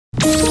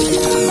በሮሜ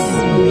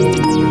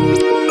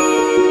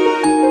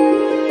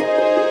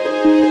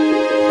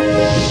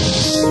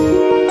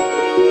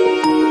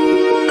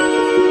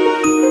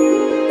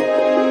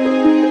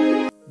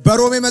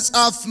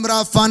መጽሐፍ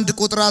ምዕራፍ 1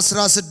 ቁጥር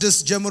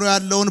 16 ጀምሮ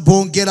ያለውን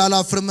በወንጌል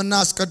አላፍርምና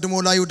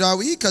አስቀድሞ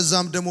ለይሁዳዊ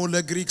ከዛም ደግሞ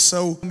ለግሪክ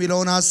ሰው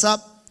የሚለውን ሐሳብ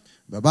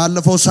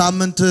በባለፈው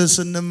ሳምንት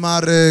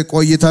ስንማር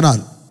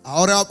ቆይተናል።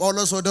 ሐዋርያው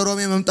ጳውሎስ ወደ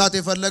ሮሜ መምጣት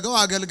የፈለገው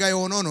አገልጋይ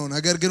ሆኖ ነው።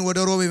 ነገር ግን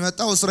ወደ ሮሜ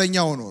መጣው እስረኛ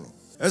ሆኖ ነው።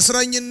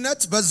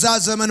 እስረኝነት በዛ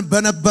ዘመን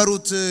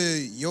በነበሩት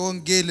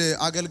የወንጌል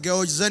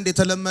አገልጋዮች ዘንድ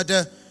የተለመደ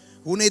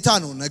ሁኔታ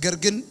ነው። ነገር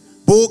ግን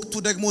በወቅቱ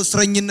ደግሞ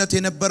እስረኝነት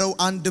የነበረው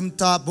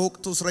አንድምታ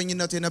በወቅቱ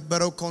እስረኝነት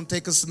የነበረው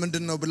ኮንቴክስት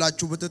ምንድነው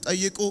ብላችሁ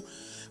ብትጠይቁ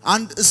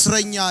አንድ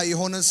እስረኛ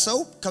የሆነ ሰው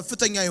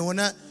ከፍተኛ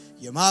የሆነ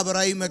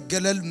የማህበራዊ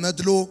መገለል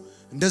መድሎ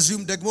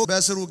እንደዚሁም ደግሞ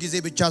በእስሩ ጊዜ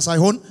ብቻ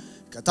ሳይሆን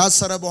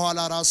ከታሰረ በኋላ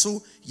ራሱ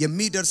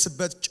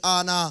የሚደርስበት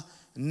ጫና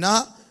እና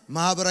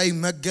ማህበራዊ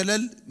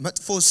መገለል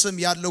መጥፎ ስም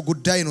ያለው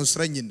ጉዳይ ነው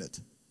እስረኝነት።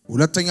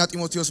 ሁለተኛ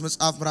ጢሞቴዎስ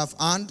መጽሐፍ ምዕራፍ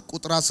 1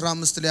 ቁጥር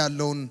 15 ላይ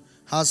ያለውን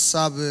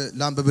ሐሳብ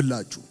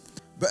ላንብብላችሁ።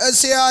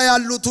 በእስያ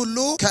ያሉት ሁሉ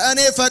ከእኔ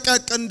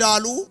ፈቀቅ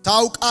እንዳሉ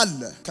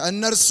ታውቃለህ።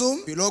 ከእነርሱም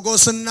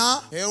ፊሎጎስና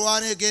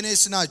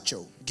ሄርዋኔጌኔስ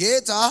ናቸው።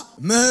 ጌታ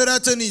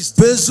ምህረትን ይስጥ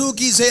ብዙ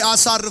ጊዜ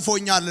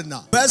አሳርፎኛልና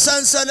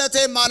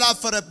በሰንሰለቴም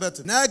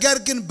አላፈረበትም። ነገር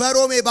ግን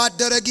በሮሜ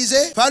ባደረ ጊዜ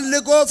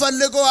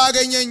ፈልጎ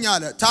አገኘኝ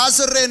አለ።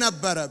 ታስሬ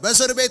ነበረ።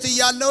 በእስር ቤት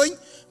እያለሁኝ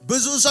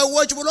ብዙ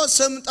ሰዎች ብሎ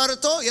ስም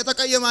ጠርቶ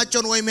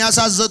የተቀየማቸውን ወይም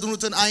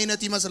ያሳዘኑትን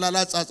አይነት ይመስላል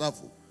አጻጻፉ።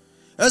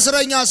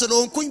 እስረኛ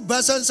ስለሆንኩኝ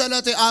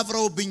በሰንሰለቴ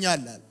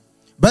አፍረውብኛል።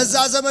 በዛ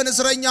ዘመን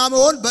እስረኛ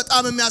መሆን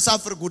በጣም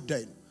የሚያሳፍር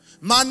ጉዳይ ነው።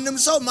 ማንንም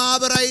ሰው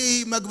ማህበራዊ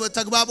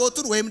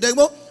ተግባቦቱን ወይም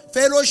ደግሞ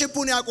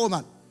ፌሎሺፑን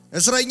ያቆማል።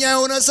 እስረኛ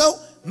የሆነ ሰው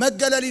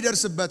መገለል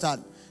ይደርስበታል።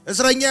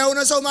 እስረኛ የሆነ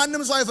ሰው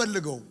ማንንም ሰው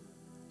አይፈልገው።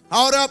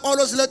 ሐዋርያ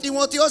ጳውሎስ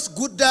ለጢሞቴዎስ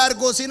ጉዳይ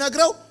አድርጎ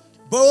ሲነግረው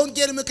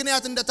በወንጌል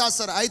ምክንያት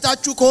እንደታሰረ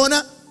አይታችሁ ከሆነ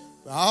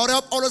ሐዋርያ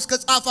ጳውሎስ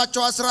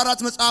ከጻፋቸው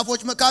 14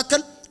 መጽሐፎች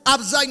መካከል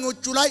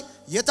አብዛኞቹ ላይ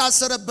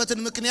የታሰረበትን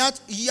ምክንያት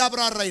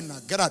እያብራራ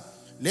ይናገራል።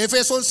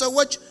 ለኤፌሶን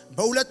ሰዎች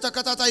በሁለት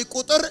ተከታታይ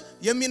ቁጥር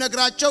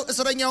የሚነግራቸው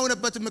እስረኛ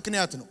የሆነበት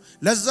ምክንያት ነው።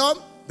 ለዛውም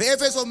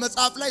በኤፌሶን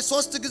መጽሐፍ ላይ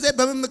 3 ጊዜ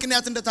በምን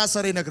ምክንያት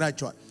እንደታሰረ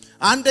ይነግራቸዋል።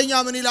 አንደኛ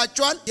ምን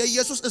ይላቸዋል?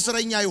 የኢየሱስ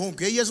እስረኛ ይሆንኩ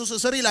የኢየሱስ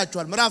እስር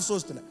ይላቸዋል ምዕራፍ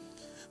 3 ላይ።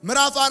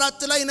 ምዕራፍ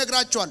 4 ላይ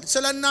ይነግራቸዋል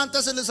ስለናንተ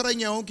ስለ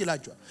እስረኛ ይሆንኩ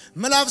ይላቸዋል።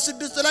 ምዕራፍ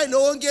 6 ላይ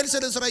ለወንጌል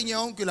ስለ እስረኛ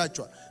ይሆንኩ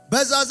ይላቸዋል።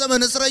 በዛ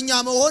ዘመን እስረኛ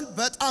መሆን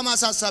በጣም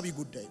አሳሳቢ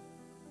ጉዳይ ነው።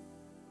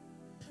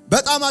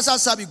 በጣም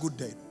አሳሳቢ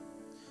ጉዳይ ነው።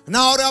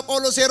 ሐዋርያ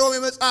ጳውሎስ የሮሜ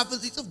መጽሐፍ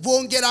ሲጽፍ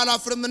በወንጌል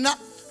አላፍርምና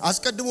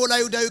አስቀድሞ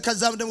ለይሁዳዊ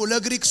ከዛም ደግሞ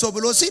ለግሪክ ሰው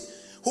ብሎ ሲል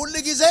ሁሉ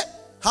ጊዜ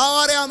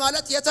ሐዋርያ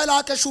ማለት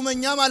የተላከ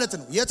ሹመኛ ማለት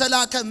ነው።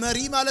 የተላከ መሪ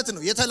ማለት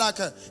ነው። የተላከ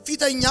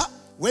ፊተኛ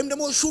ወይም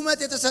ደግሞ ሹመት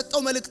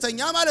የተሰጠው መልእክተኛ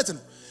ማለት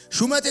ነው።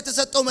 ሹመት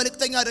የተሰጠው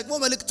መልእክተኛ ደግሞ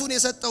መልእክቱን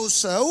የሰጠው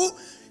ሰው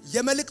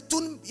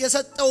የመልእክቱን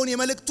የሰጠውን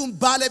የመልእክቱን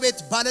ባለቤት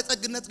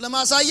ባለጠግነት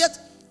ለማሳየት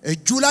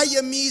እጁ ላይ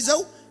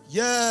የሚይዘው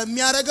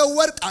የሚያረጋው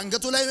ወርቅ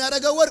አንገቱ ላይ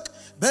የሚያረጋው ወርቅ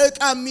በእቃ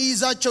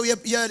የሚይዛቸው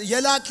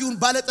የላኪውን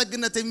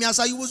ባለጠግነት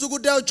የሚያሳዩ ብዙ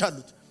ጉዳዮች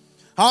አሉት።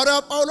 ሐዋርያ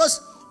ጳውሎስ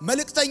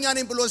መልእክተኛ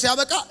ነኝ ብሎ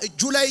ሲያበቃ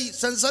እጁ ላይ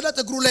ሰንሰለት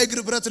እግሩ ላይ እግር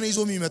ብረት ነው ይዞ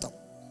የሚመጣው።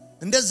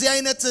 እንደዚህ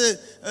አይነት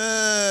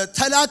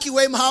ተላኪ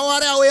ወይም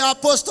ሐዋርያ ወይ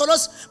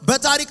አፖስቶሎስ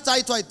በታሪክ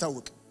ታይቶ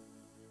አይታወቅም።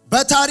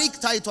 በታሪክ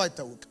ታይቶ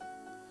አይታወቅም።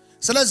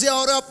 ስለዚህ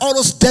ሐዋርያ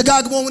ጳውሎስ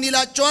ደጋግሞ ምን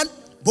ይላቸዋል?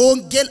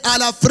 በወንጌል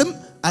አላፍርም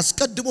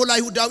አስቀድሞ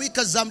ለይሁዳዊ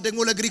ከዛም ደግሞ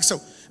ለግሪክ ሰው።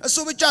 እሱ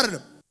ብቻ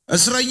አይደለም።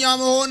 እስረኛ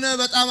መሆን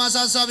በጣም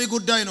አሳሳቢ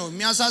ጉዳይ ነው።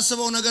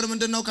 የሚያሳስበው ነገር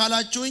ምንድነው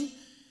ካላችሁኝ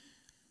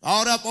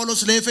ሐዋርያ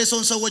ጳውሎስ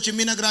ለኤፌሶን ሰዎች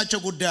የሚነግራቸው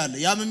ጉዳይ አለ።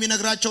 ያም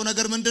የሚነግራቸው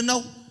ነገር ምንድነው?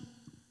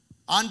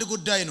 አንድ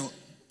ጉዳይ ነው።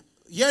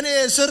 የኔ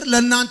እስር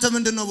ለእናንተ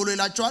ምንድነው ብሎ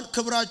ይላቸዋል?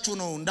 ክብራችሁ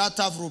ነው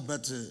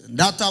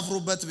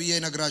እንዳታፍሩበት ብዬ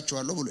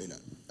እነግራችኋለሁ ብሎ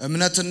ይላል።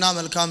 እምነትና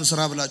መልካም ስራ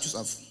ብላችሁ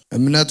ጻፉ።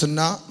 እምነትና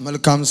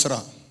መልካም ስራ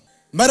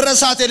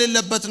መረሳት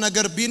የሌለበት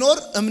ነገር ቢኖር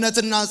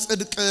እምነትና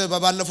ጽድቅ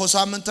በባለፈው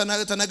ሳምንት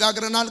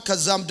ተነጋግረናል።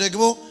 ከዛም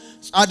ደግሞ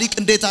ጻድቅ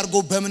እንዴት አድርጎ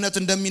በእምነት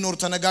እንደሚኖር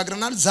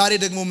ተነጋግረናል። ዛሬ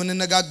ደግሞ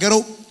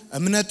የምንነጋገረው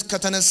እምነት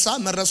ከተነሳ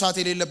መረሳት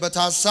የሌለበት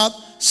ሐሳብ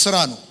ስራ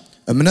ነው።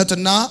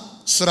 እምነትና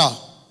ስራ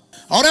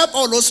ሐዋርያ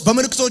ጳውሎስ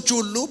በመልእክቶቹ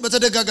ሁሉ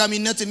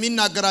በተደጋጋሚነት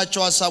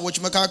የሚናገራቸው ሐሳቦች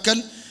መካከል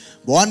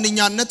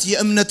በዋነኛነት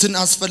የእምነትን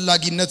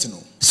አስፈላጊነት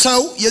ነው።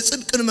 ሰው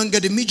የጽድቅን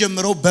መንገድ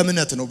የሚጀምረው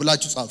በእምነት ነው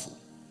ብላችሁ ጻፉ።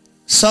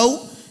 ሰው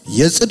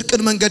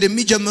የጽድቅን መንገድ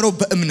የሚጀምረው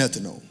በእምነት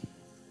ነው።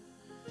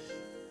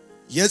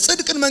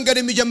 የጽድቅን መንገድ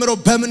የሚጀምረው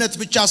በእምነት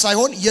ብቻ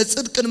ሳይሆን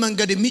የጽድቅን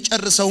መንገድ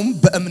የሚጨርሰውም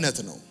በእምነት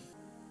ነው።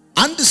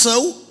 አንድ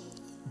ሰው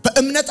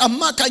በእምነት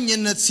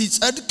አማካኝነት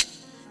ሲጸድቅ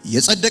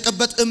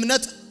የጸደቀበት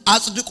እምነት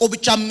አጽድቆ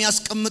ብቻ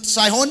የሚያስቀምጥ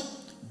ሳይሆን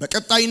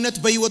በቀጣይነት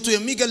በህይወቱ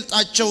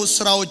የሚገልጣቸው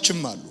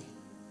ስራዎችም አሉ።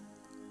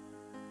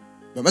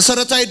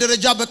 በመሰረታዊ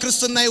ደረጃ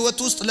በክርስቲያና ህይወት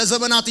ውስጥ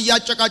ለዘመናት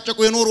ያጨቃጨቁ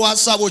የኖሩ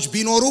ሐሳቦች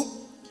ቢኖሩ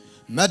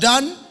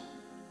መዳን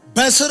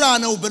በስራ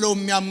ነው ብለው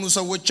የሚያምኑ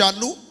ሰዎች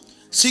አሉ።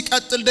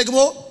 ሲቀጥል ደግሞ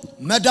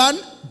መዳን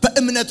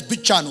በእምነት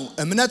ብቻ ነው፣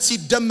 እምነት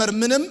ሲደመር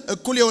ምንም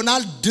እኩል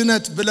ይሆናል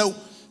ድነት ብለው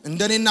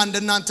እንደኔና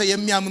እንደናንተ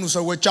የሚያምኑ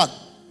ሰዎች አሉ።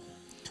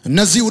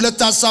 እነዚህ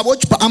ሁለት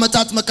ሐሳቦች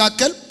በአመታት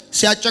መካከል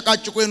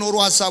ሲያጨቃጭቁ የኖሩ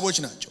ሐሳቦች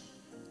ናቸው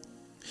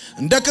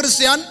እንደ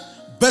ክርስቲያን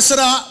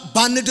በስራ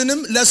ባንድንም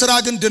ለስራ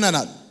ግን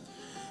ድነናል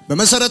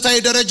በመሰረታዊ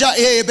ደረጃ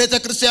ይሄ የቤተ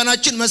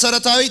ክርስቲያናችን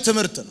መሰረታዊ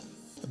ትምህርት ነው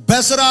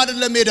በስራ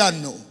አይደለም ሄዳን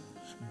ነው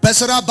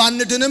በስራ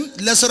ባንድንም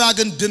ለስራ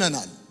ግን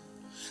ድነናል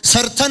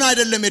ሰርተን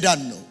አይደለም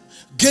ሄዳን ነው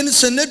ግን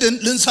ስንድን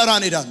ልንሰራ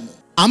ሄዳን ነው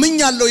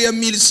አምኛለሁ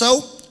የሚል ሰው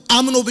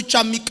አምኖ ብቻ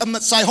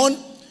የሚቀመጥ ሳይሆን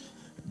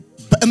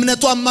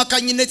በእምነቱ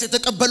አማካኝነት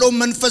የተቀበለው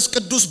መንፈስ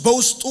ቅዱስ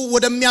በውስጡ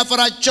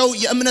ወደሚያፈራቸው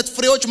የእምነት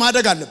ፍሬዎች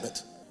ማደግ አለበት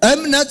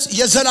እምነት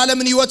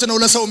የዘላለምን ህይወት ነው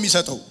ለሰው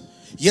የሚሰጠው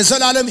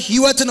የዘላለም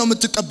ህይወት ነው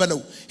የምትቀበለው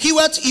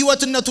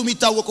ህይወትነቱ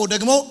የሚታወቀው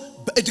ደግሞ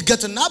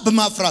በእድገትና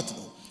በማፍራት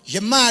ነው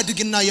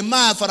የማያድግና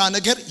የማያፈራ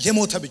ነገር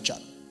የሞተ ብቻ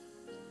ነው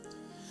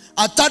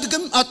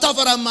አታድግም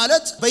አታፈራም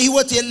ማለት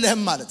በህይወት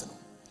የለህም ማለት ነው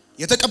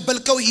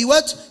የተቀበልከው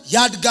ህይወት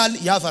ያድጋል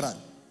ያፈራል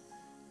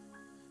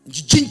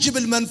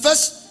ጅንጅብል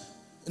መንፈስ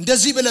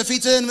እንደዚህ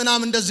በለፊትህን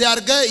ምናም እንደዚህ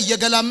አርገ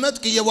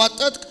እየገላመጥክ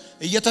እየዋጠጥክ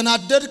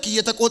እየተናደድክ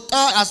እየተቆጣ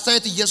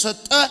አስተያየት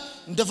እየሰጠ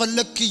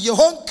እንደፈለክ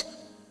እየሆንክ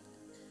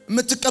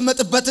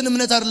የምትቀመጥበትን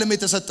እምነት አይደለም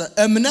የተሰጠ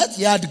እምነት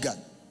ያድጋል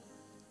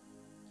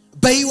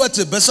በህይወት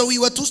በሰው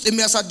ህይወት ውስጥ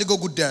የሚያሳድገው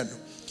ጉዳይ አለ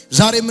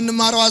ዛሬ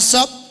የምንማረው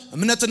ሐሳብ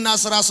እምነትና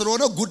ስራ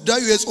ስለሆነ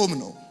ጉዳዩ የጾም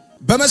ነው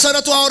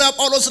በመሰረቱ ሐዋርያ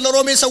ጳውሎስ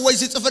ለሮሜ ሰዎች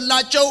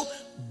ሲጽፍላቸው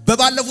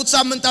በባለፉት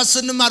ሳምንታት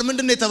ስንማር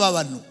ምንድነው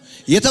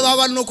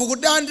የተባባልነው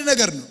ጉዳይ አንድ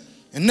ነገር ነው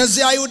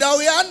እነዚህ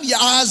አይሁዳውያን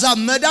የአሕዛብ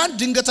መዳን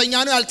ድንገተኛ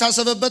ነው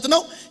ያልታሰበበት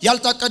ነው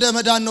ያልታቀደ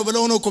መዳን ነው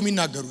ብለው ነው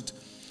የሚናገሩት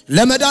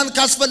ለመዳን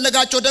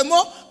ካስፈልጋቸው ደግሞ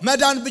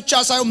መዳን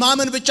ብቻ ሳይሆን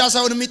ማመን ብቻ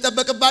ሳይሆን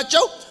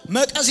የሚጠበቅባቸው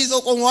መቀስ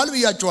ይዘው ቆመዋል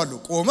ብያቸዋለሁ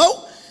ቆመው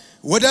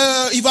ወደ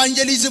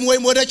ኢቫንጀሊዝም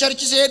ወይም ወደ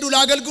ቸርች ሲሄዱ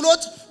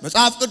ለአገልግሎት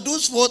መጽሐፍ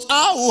ቅዱስ ፎጣ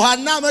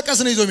ውሃና መቀስ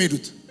ነው ይዘው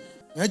የሚሄዱት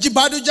እንጂ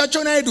ባዶ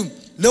እጃቸውን አይሄዱም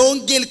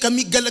ለወንጌል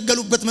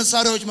ከሚገለገሉበት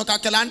መሳሪያዎች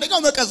መካከል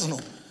አንደኛው መቀስ ነው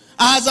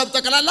አሕዛብ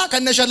ተቀላላ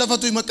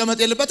ከነሸለፈቱ መቀመጥ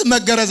የለበት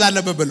መገረዝ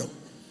አለበት ብለው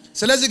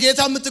ስለዚህ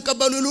ጌታ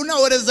የምትቀበሉ ይሉና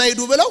ወደዛ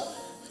ሄዱ ብለው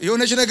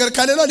የሆነች ነገር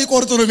ካለላ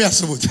ሊቆርጡ ነው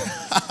የሚያስቡት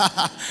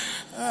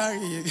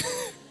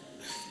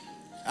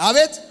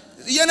አቤት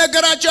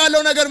እየነገራቸው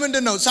ያለው ነገር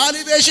ምንድነው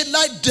ሳልቬሽን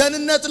ላይ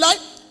ደህንነት ላይ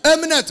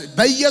እምነት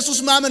በኢየሱስ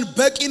ማመን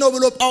በቂ ነው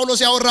ብሎ ጳውሎስ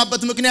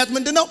ያወራበት ምክንያት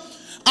ምንድነው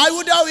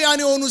አይሁዳውያን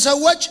የሆኑ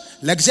ሰዎች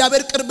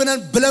ለእግዚአብሔር ቅርብ ነን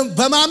ብለው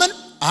በማመን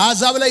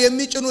አሕዛብ ላይ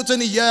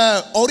የሚጭኑትን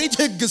የኦሪት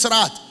ሕግ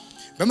ሥርዓት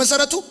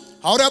በመሰረቱ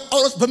ሐዋርያ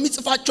ጳውሎስ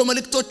በሚጽፋቸው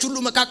መልእክቶች ሁሉ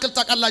መካከል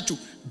ታቃላችሁ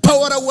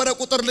በወረወረ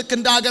ቁጥር ልክ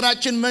እንደ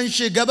ሀገራችን መንሽ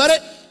ገበሬ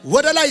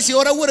ወደ ላይ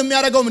ሲወረውር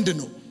የሚያደርገው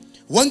ምንድነው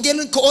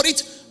ወንጌልን ከኦሪት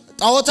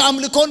ጣዖት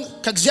አምልኮን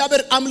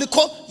ከእግዚአብሔር አምልኮ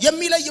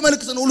የሚለይ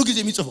መልእክት ነው ሁሉ ጊዜ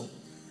የሚጽፈው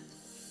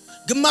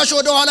ግማሽ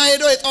ወደ ኋላ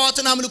ሄዶ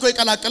የጣዖትን አምልኮ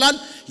ይቀላቀላል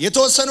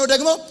የተወሰነው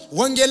ደግሞ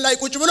ወንጌል ላይ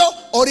ቁጭ ብሎ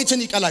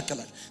ኦሪትን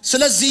ይቀላቀላል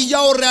ስለዚህ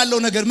ያወራ ያለው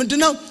ነገር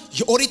ምንድነው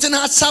የኦሪትን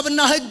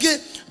ሐሳብና ሕግ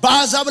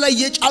በአሕዛብ ላይ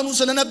የጫኑ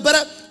ስለነበረ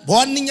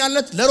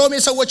በዋንኛነት ለሮሜ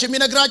ሰዎች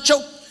የሚነግራቸው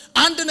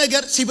አንድ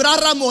ነገር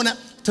ሲብራራም ሆነ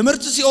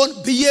ትምህርት ሲሆን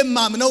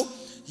በየማምነው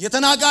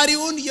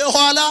የተናጋሪውን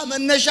የኋላ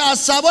መነሻ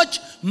ሐሳቦች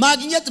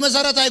ማግኘት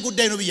መሰረታዊ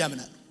ጉዳይ ነው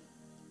በያምናል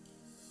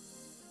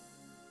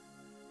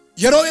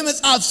የሮሜ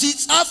መጽሐፍ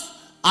ሲጻፍ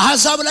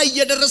አሕዛብ ላይ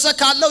እየደረሰ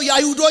ካለው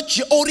የአይሁዶች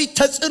የኦሪት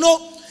ተጽዕኖ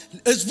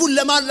ህዝቡን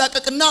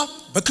ለማላቀቅና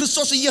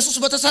በክርስቶስ ኢየሱስ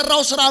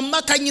በተሰራው ሥራ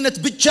አማካኝነት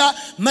ብቻ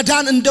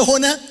መዳን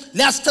እንደሆነ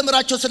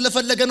ሊያስተምራቸው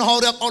ስለፈለገ ነው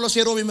ሐዋርያ ጳውሎስ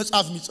የሮሜ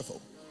መጽሐፍ የሚጽፈው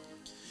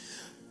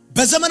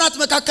በዘመናት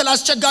መካከል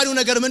አስቸጋሪው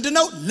ነገር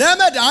ምንድነው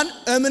ለመዳን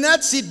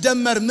እምነት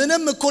ሲደመር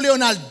ምንም እኩል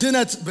ይሆናል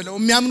ድነት ብለው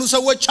የሚያምኑ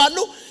ሰዎች አሉ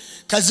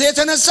ከዚህ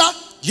የተነሳ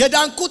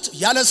የዳንኩት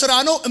ያለ ሥራ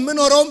ነው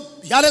እምኖረውም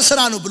ያለ ሥራ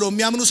ነው ብለው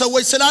የሚያምኑ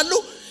ሰዎች ስላሉ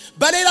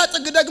በሌላ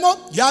ጥግ ደግሞ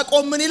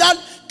ያዕቆብ ምን ይላል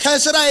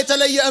ከሥራ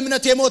የተለየ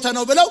እምነት የሞተ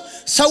ነው ብለው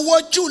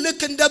ሰዎቹ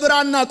ልክ እንደ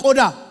ብራና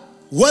ቆዳ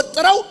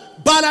ወጥረው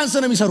ባላንስ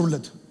ነው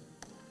የሚሰሩለት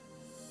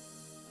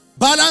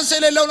ባላንስ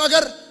የሌለው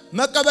ነገር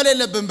መቀበል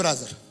የለብን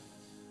ብራዘር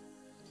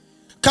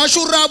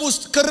ከሹራብ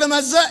ውስጥ ክር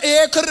መዘ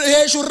ይሄ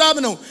ሹራብ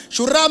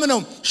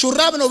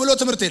ነው ብሎ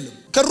ትምህርት የለም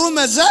ክሩ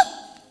መዘ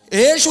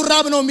ይሄ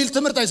ሹራብ ነው የሚል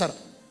ትምህርት አይሰራ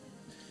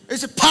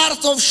it's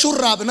part of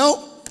ሹራብ ነው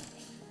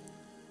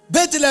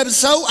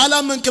በትለብሰው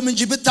አላመንከም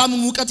እንጂ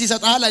ብታምኑ ሙቀት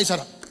ይሰጣል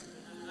አይሰራ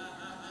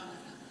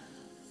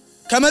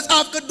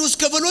ከመጽሐፍ ቅዱስ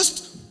ክፍል ውስጥ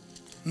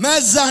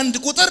መዛንድ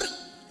ቁጥር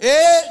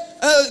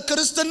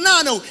ክርስትና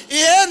ነው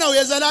ይሄ ነው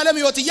የዘላለም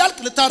ህይወት ይያልክ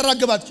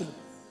ልታራግብ አትችልም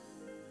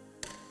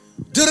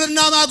ድርና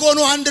ማጎኑ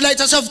አንድ ላይ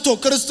ተሰፍቶ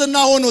ክርስትና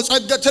ሆኖ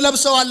ጸጋ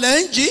ተለብሰዋለህ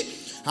እንጂ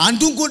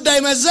አንዱን ጉዳይ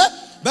መዘ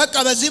በቃ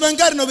በዚህ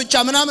መንገድ ነው ብቻ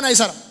ምናምን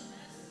አይሰራ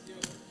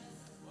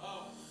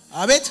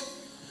አቤት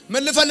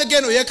ምን ልፈልገ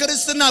ነው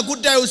የክርስትና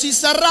ጉዳዩ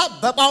ሲሰራ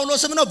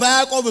በጳውሎስም ነው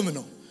በያዕቆብም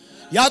ነው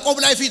ያዕቆብ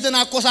ላይ ፊትን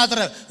አቆሳትረ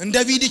እንደ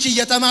ቪዲች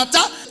እየተማታ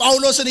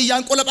ጳውሎስን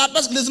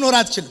ያንቆለጳጳስ ልዝኖር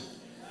አትችልም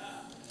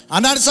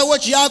አንዳንድ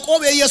ሰዎች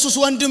ያዕቆብ የኢየሱስ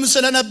ወንድም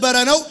ስለነበረ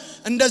ነው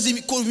እንደዚህ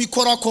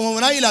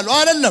ሚኮራኮመውና ይላሉ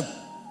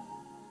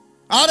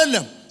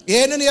አይደለም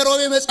ይሄንን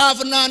የሮሜ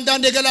መጽሐፍና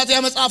አንዳንድ የገላትያ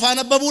መጽሐፍ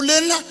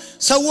አነበቡልና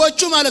ሰዎቹ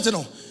ማለት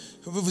ነው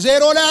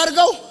ዜሮ ላይ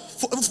አርገው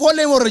ፎሌ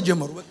ወረድ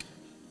ጀመሩ በቃ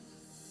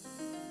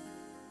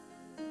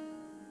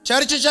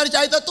ቸርች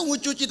አይጠጡም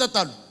ውጭ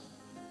ይጠጣሉ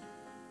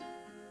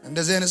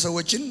እንደዚህ አይነት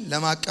ሰዎችን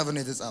ለማቀብ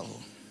ነው የተጻፈው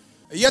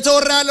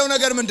እየተወራ ያለው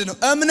ነገር ምንድነው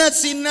እምነት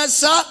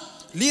ሲነሳ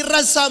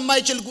ሊረሳ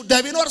የማይችል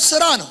ጉዳይ ቢኖር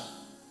ስራ ነው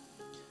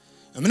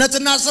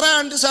እምነትና ስራ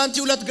አንድ ሳንቲ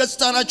ሁለት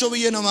ገጽታ ናቸው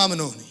ብዬ ነው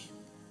ማምነው እኔ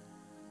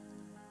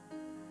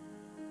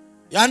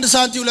የአንድ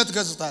ሳንቲ ሁለት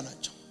ገጽታ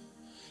ናቸው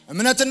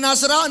እምነትና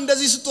ስራ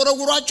እንደዚህ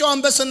ስትወረውሯቸው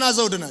አንበስና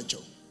ዘውድ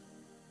ናቸው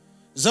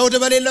ዘውድ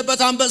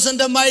በሌለበት አንበስ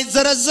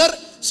እንደማይዘረዘር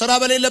ስራ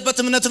በሌለበት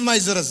እምነትም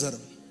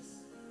አይዘረዘርም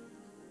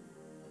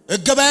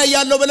እገበያ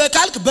ያለው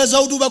በለካልክ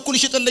በዘውዱ በኩል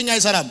ሽጥልኝ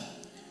አይሰራም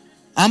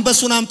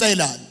አንበሱን አምጣ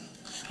ይላል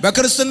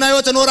በክርስትና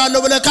ህይወት እኖራለሁ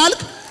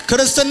በለካልክ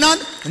ክርስትናን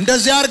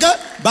እንደዚህ አርገ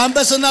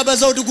በአንበስና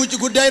በዘውዱ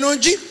ጉዳይ ነው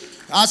እንጂ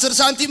 10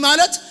 ሳንቲም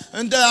ማለት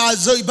እንደ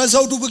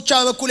በዘውዱ ብቻ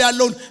በኩል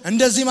ያለው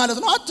እንደዚህ ማለት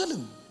ነው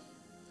አትልም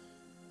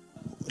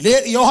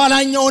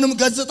የኋላኛውንም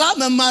ገጽታ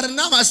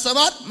መማርና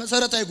ማስተማር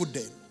መሰረታዊ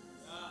ጉዳይ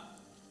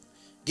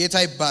ጌታ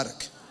ይባረክ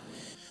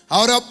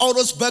ሐዋርያው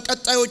ጳውሎስ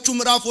በቀጣዮቹ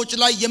ምዕራፎች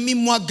ላይ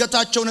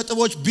የሚሟገታቸው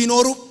ነጥቦች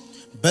ቢኖሩ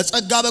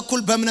በጸጋ በኩል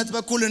በእምነት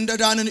በኩል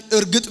እንደዳንን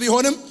እርግጥ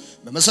ቢሆንም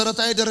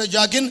በመሰረታዊ ደረጃ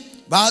ግን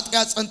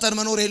በኃጢአት ጸንተን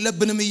መኖር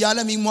የለብንም ይያለ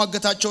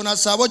የሚሟገታቸውን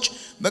ሐሳቦች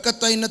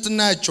በቀጣይነት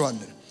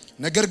እናያቸዋለን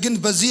ነገር ግን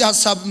በዚህ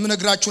ሐሳብ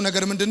ምነግራችሁ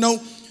ነገር ምንድነው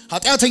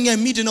ኃጢአተኛ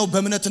የሚድነው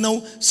በእምነት ነው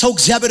ሰው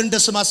እግዚአብሔር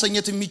እንደስ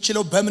ማሰኘት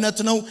የሚችለው በእምነት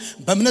ነው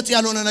በእምነት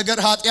ያልሆነ ነገር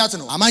ኃጢአት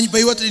ነው አማኝ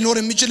በህይወት ሊኖር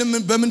የሚችል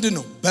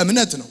በምንድነው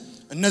በእምነት ነው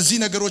እነዚህ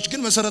ነገሮች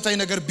ግን መሰረታዊ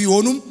ነገር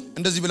ቢሆኑም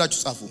እንደዚህ ብላችሁ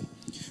ጻፉ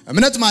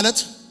እምነት ማለት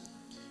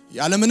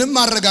ያለ ምንም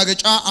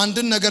ማረጋገጫ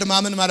አንድን ነገር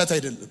ማመን ማለት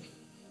አይደለም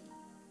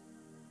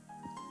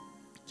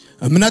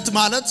እምነት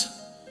ማለት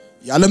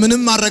ያለ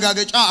ምንም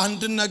ማረጋገጫ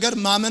አንድን ነገር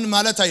ማመን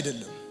ማለት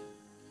አይደለም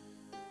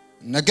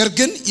ነገር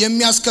ግን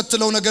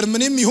የሚያስከትለው ነገር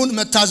ምንም ይሁን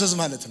መታዘዝ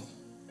ማለት ነው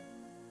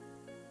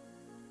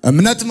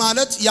እምነት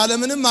ማለት ያለ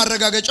ምንም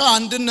ማረጋገጫ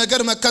አንድን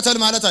ነገር መከተል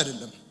ማለት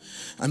አይደለም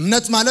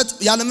እምነት ማለት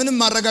ያለ ምንም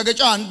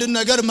ማረጋገጫ አንድን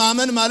ነገር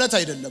ማመን ማለት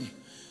አይደለም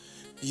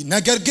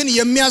ነገር ግን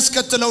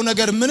የሚያስከትለው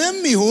ነገር ምንም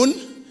ይሁን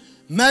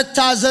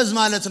መታዘዝ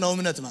ማለት ነው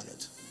እምነት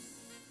ማለት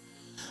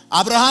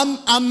አብርሃም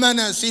አመነ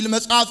ሲል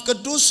መጽሐፍ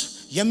ቅዱስ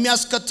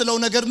የሚያስከትለው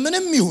ነገር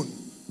ምንም ይሁን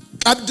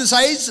ቀብድ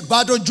ሳይዝ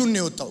ባዶ እጁን ነው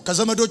የወጣው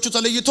ከዘመዶቹ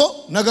ተለይቶ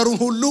ነገሩን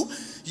ሁሉ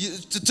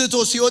ትቶ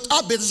ሲወጣ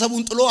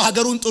ቤተሰቡን ጥሎ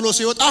ሀገሩን ጥሎ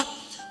ሲወጣ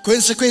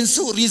ኮንሲኩዌንሱ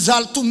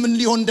ሪዛልቱ ምን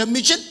ሊሆን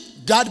እንደሚችል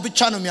ጋድ ብቻ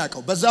ነው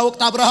የሚያውቀው በዛ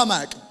ወቅት አብርሃም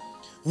አያውቅም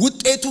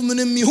ውጤቱ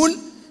ምንም ይሁን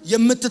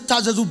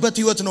የምትታዘዙበት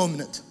ህይወት ነው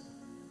እምነት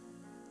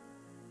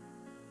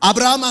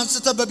አብርሃም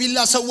አንስተ በቢላ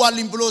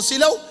ሰዋልኝ ብሎ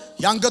ሲለው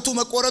ያንገቱ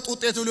መቆረጥ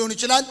ውጤቱ ሊሆን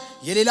ይችላል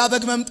የሌላ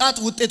በግ መምጣት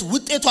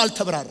ውጤቱ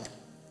አልተብራራ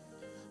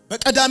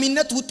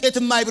በቀዳሚነት ውጤት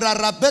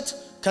የማይብራራበት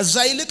ከዛ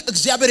ይልቅ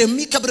እግዚአብሔር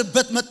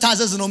የሚከብርበት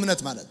መታዘዝ ነው እምነት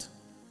ማለት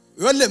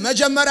ይወል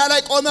መጀመሪያ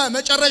ላይ ቆመ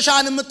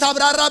መጨረሻን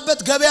የምታብራራበት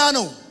ገበያ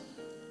ነው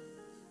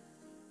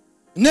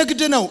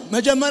ንግድ ነው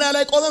መጀመሪያ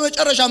ላይ ቆመ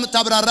መጨረሻ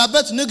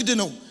የምታብራራበት ንግድ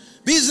ነው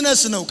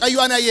ቢዝነስ ነው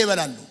ቀዩን ያየ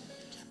ይበላሉ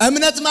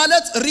እምነት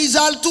ማለት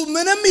ሪዛልቱ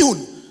ምንም ይሁን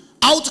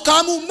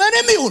አውትካሙ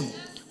ምንም ይሁን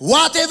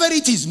whatever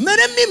it is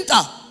ምንም ይምጣ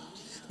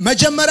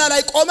መጀመሪያ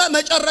ላይ ቆመ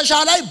መጨረሻ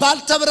ላይ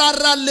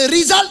ባልተብራራል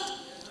ሪዛልት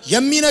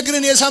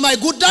የሚነግርን የሰማይ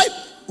ጉዳይ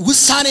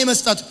ውሳኔ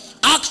መስጠት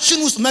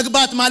አክሽን ውስጥ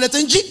መግባት ማለት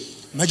እንጂ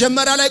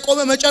መጀመሪያ ላይ ቆመ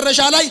መጨረሻ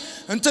ላይ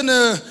እንትን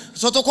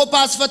ፎቶኮፒ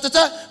አስፈተተ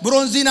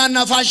ብሮንዚናና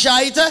ፋሻ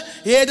አይተ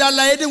ይሄዳል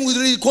አይደም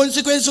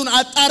ኮንሲኩዌንሱን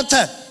አጣርተ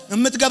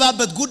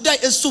የምትገባበት ጉዳይ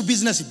እሱ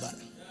ቢዝነስ ይባላል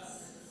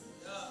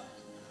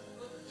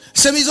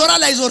ሰሚዞራ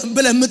ላይዞር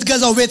ብለ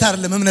የምትገዛው ቤት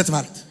አይደለም እምነት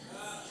ማለት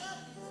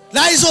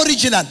ላይዞር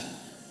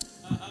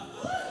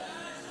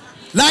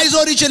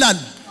ይችላል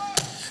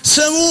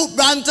ስሙ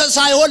ባንተ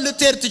ሳይሆን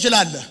ልትሄድ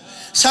ትችላለህ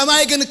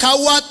ሰማይ ግን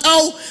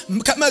ካዋጣው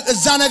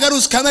እዛ ነገር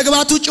ውስጥ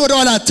ከመግባት ውጪ ወደ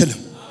ኋላ አትልም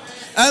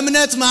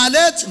እምነት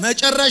ማለት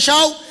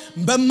መጨረሻው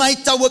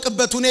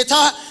በማይታወቅበት ሁኔታ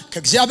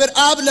ከእግዚአብሔር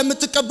አብ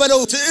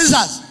ለምትቀበለው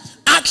ትእዛዝ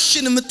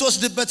አክሽን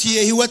የምትወስድበት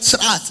የህይወት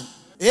ስርዓት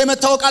ይሄ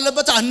መታወቅ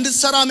አለበት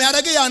እንድትሰራ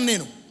የሚያደርግ ያኔ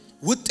ነው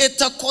ውጤት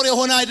ተኮር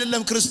የሆነ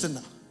አይደለም ክርስትና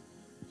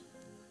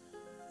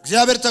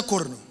እግዚአብሔር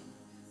ተኮር ነው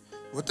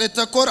ውጤት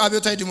ተኮር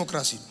አብዮታዊ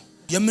ዲሞክራሲ ነው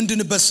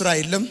የምንድንበት ስራ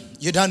የለም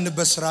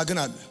የዳንበት ስራ ግን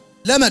አለ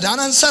ለመዳን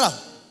አንሰራም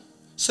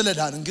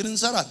ስለዳንን ግን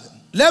እንሰራለን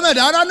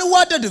ለመዳን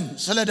አንዋደድም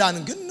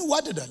ስለዳንን ግን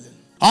እንዋደዳለን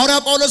ሐዋርያ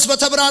ጳውሎስ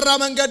በተብራራ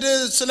መንገድ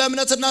ስለ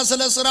እምነትና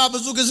ስለ ስራ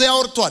ብዙ ጊዜ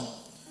ያወርቷል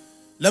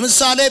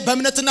ለምሳሌ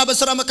በእምነትና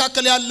በስራ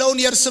መካከል ያለውን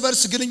የእርስ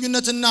በርስ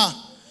ግንኙነትና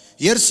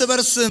የእርስ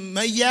በርስ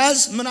መያያዝ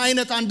ምን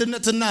አይነት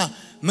አንድነትና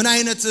ምን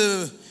አይነት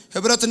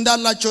ህብረት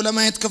እንዳላቸው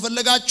ለማየት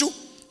ከፈለጋችሁ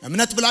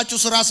እምነት ብላችሁ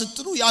ስራ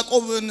ስትሉ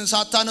ያዕቆብን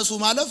ሳታነሱ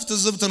ማለፍ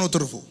ትዝብት ነው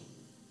ትርፉ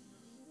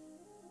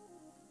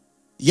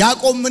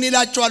ያዕቆብ ምን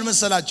ይላቸዋል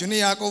መሰላችሁ እኔ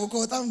ያዕቆብ እኮ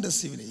በጣም ደስ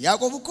ይብለኝ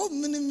ያዕቆብ እኮ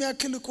ምንም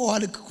ያክል እኮ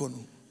ሐልክ እኮ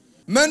ነው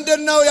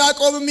ምንድነው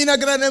ያዕቆብ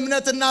የሚነግረን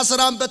እምነትና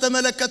ስራን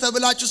በተመለከተ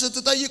ብላችሁ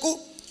ስትጠይቁ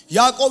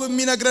ያዕቆብ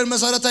የሚነግረን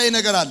መሰረታዊ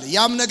ነገር አለ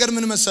ያም ነገር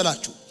ምን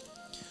መሰላችሁ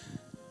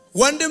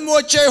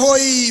ወንድሞቼ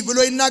ሆይ ብሎ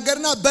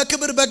ይናገርና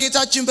በክብር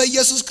በጌታችን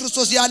በኢየሱስ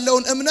ክርስቶስ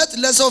ያለውን እምነት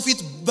ለሰው ፊት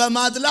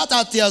በማድላት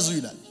አትያዙ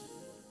ይላል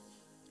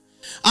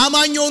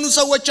አማኝ የሆኑ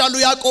ሰዎች አሉ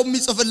ያዕቆብ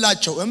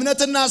የሚጽፍላቸው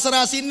እምነትና ስራ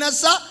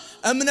ሲነሳ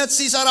እምነት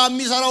ሲሰራ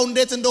የሚሰራው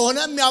እንዴት እንደሆነ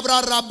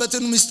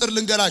የሚያብራራበትን ምስጢር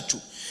ልንገራችሁ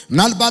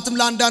ምናልባትም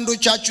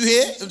ለአንዳንዶቻችሁ ይሄ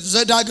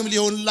ዘዳግም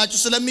ሊሆንላችሁ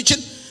ስለሚችል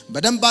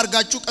በደንብ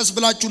አርጋችሁ ቀስ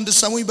ብላችሁ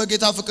እንድትሰሙኝ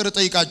በጌታ ፍቅር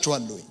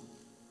ጠይቃችኋለሁ።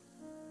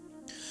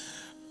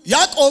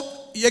 ያዕቆብ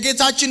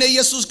የጌታችን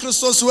የኢየሱስ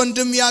ክርስቶስ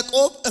ወንድም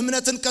ያዕቆብ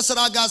እምነትን ከሥራ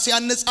ጋር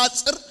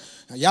ሲያነጻጽር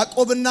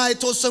ያዕቆብና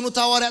የተወሰኑ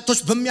ሐዋርያቶች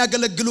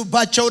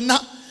በሚያገለግሉባቸውና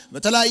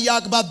በተለያየ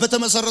አግባብ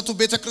በተመሰረቱ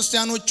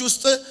ቤተክርስቲያኖች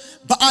ውስጥ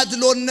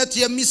በአድሎነት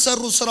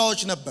የሚሰሩ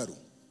ስራዎች ነበሩ።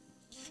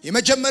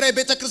 የመጀመሪያ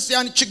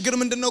ቤተክርስቲያን ችግር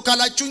ምንድነው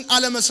ካላችሁኝ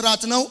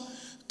አለመስራት ነው።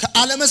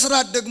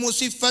 ከአለመስራት ደግሞ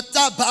ሲፈታ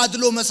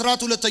በአድሎ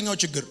መስራት ሁለተኛው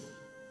ችግር።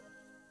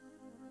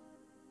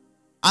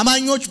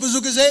 አማኞች ብዙ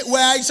ጊዜ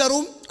ወይ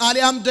አይሰሩም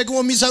አሊያም ደግሞ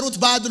የሚሰሩት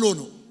በአድሎ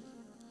ነው።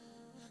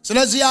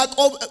 ስለዚህ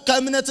ያዕቆብ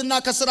ከእምነትና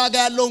ከሥራ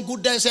ጋር ያለውን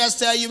ጉዳይ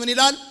ሲያስተያይ ምን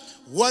ይላል?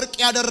 ወርቅ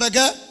ያደረገ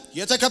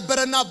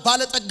የተከበረና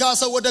ባለጠጋ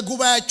ሰው ወደ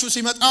ጉባኤያችሁ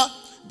ሲመጣ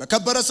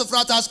በከበረ ስፍራ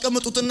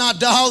ታስቀምጡትና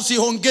ደሃው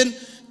ሲሆን ግን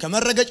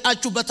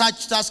ከመረገጫችሁ በታች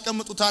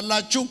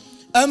ታስቀምጡታላችሁ።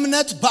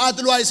 እምነት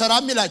በአድሎ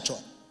አይሰራም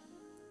ይላቸዋል።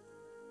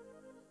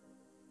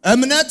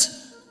 እምነት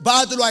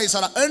በአድሎ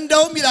አይሰራም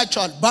እንደውም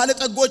ይላቸዋል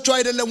ባለጠጎቹ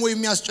አይደለም ወይ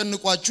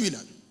የሚያስጨንቋችሁ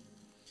ይላል።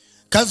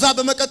 ከዛ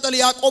በመቀጠል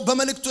ያዕቆብ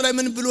በመልእክቱ ላይ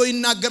ምን ብሎ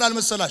ይናገራል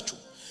መሰላችሁ?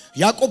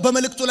 ያዕቆብ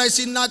በመልእክቱ ላይ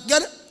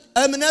ሲናገር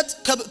እምነት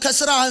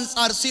ከሥራ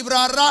አንፃር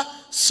ሲብራራ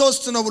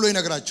ሶስት ነው ብሎ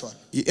ይነግራቸዋል።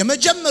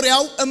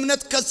 የመጀመሪያው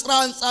እምነት ከሥራ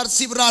አንፃር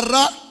ሲብራራ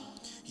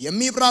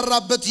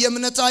የሚብራራበት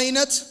የእምነት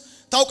አይነት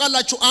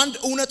ታውቃላችሁ። አንድ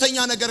እውነተኛ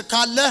ነገር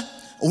ካለ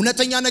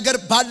እውነተኛ ነገር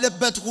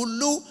ባለበት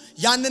ሁሉ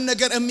ያንን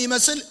ነገር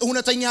የሚመስል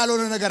እውነተኛ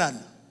ያልሆነ ነገር አለ።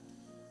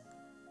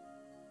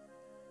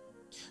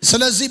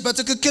 ስለዚህ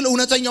በትክክል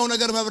እውነተኛው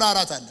ነገር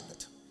መብራራት አለበት።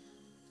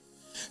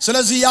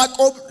 ስለዚህ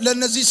ያዕቆብ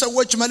ለነዚህ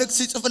ሰዎች መልእክት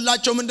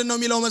ሲጽፍላቸው ምንድነው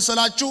የሚለው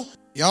መሰላችሁ?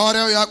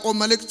 የሐዋርያው ያዕቆብ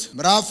መልእክት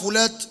ምዕራፍ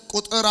 2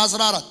 ቁጥር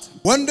 14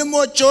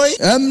 ወንድሞች ሆይ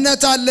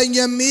እምነት አለኝ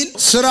የሚል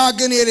ሥራ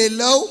ግን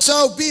የሌለው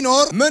ሰው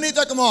ቢኖር ምን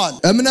ይጠቅመዋል?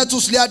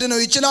 እምነቱስ ሊያድነው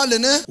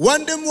ይችላልን?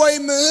 ወንድም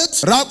ወይም እህት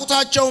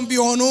ራቁታቸውን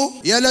ቢሆኑ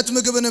የዕለት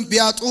ምግብንም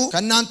ቢያጡ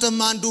ከእናንተም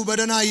አንዱ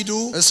በደህና ሂዱ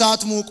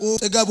እሳት ሙቁ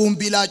ጥገቡም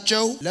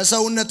ቢላቸው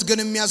ለሰውነት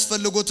ግን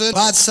የሚያስፈልጉትን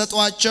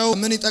ባትሰጧቸው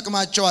ምን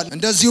ይጠቅማቸዋል?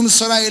 እንደዚሁም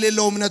ሥራ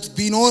የሌለው እምነት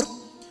ቢኖር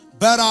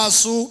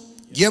በራሱ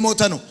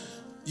የሞተ ነው።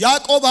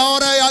 ያዕቆብ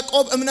ሐዋርያው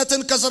ያዕቆብ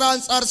እምነትን ከሥራ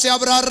አንፃር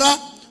ሲያብራራ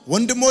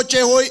ወንድሞቼ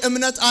ሆይ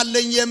እምነት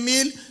አለኝ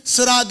የሚል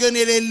ሥራ ግን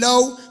የሌለው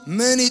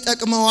ምን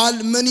ይጠቅመዋል?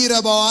 ምን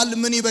ይረባዋል?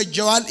 ምን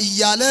ይበጀዋል?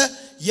 እያለ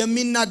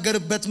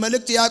የሚናገርበት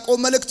መልእክት ያዕቆብ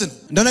መልእክት ነው።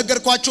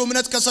 እንደነገርኳችሁ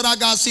እምነት ከሥራ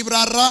ጋር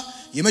ሲብራራ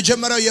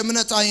የመጀመሪያው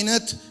የእምነት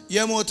አይነት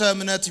የሞተ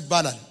እምነት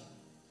ይባላል።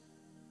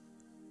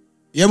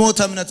 የሞተ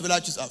እምነት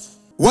ብላችሁ ጻፉ።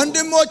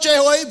 ወንድሞቼ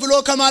ሆይ ብሎ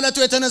ከማለቱ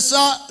የተነሳ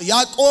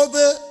ያዕቆብ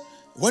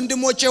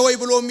ወንድሞቼ ሆይ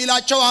ብሎ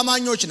የሚላቸው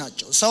አማኞች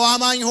ናቸው። ሰው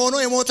አማኝ ሆኖ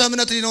የሞተ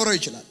እምነት ሊኖረው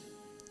ይችላል።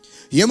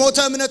 የሞተ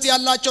እምነት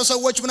ያላቸው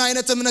ሰዎች ምን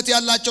አይነት እምነት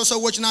ያላቸው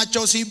ሰዎች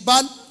ናቸው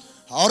ሲባል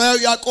ሐዋርያው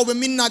ያዕቆብ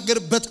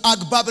የሚናገርበት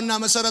አግባብና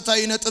መሰረታዊ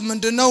ነጥብ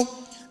ምንድነው?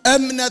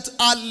 እምነት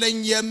አለኝ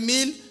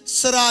የሚል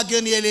ሥራ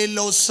ግን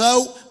የሌለው ሰው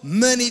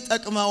ምን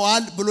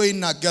ይጠቅመዋል ብሎ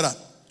ይናገራል።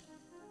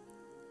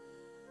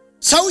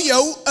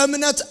 ሰውየው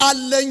እምነት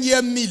አለኝ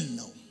የሚል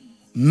ነው።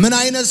 ምን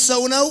አይነት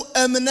ሰው ነው?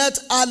 እምነት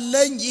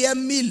አለኝ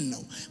የሚል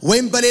ነው።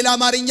 ወይም በሌላ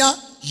አማርኛ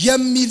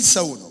የሚል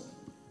ሰው ነው።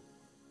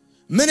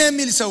 ምን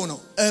የሚል ሰው ነው?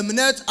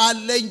 እምነት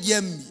አለኝ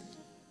የሚል።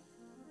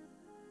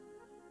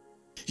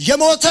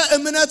 የሞተ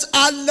እምነት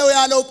አለው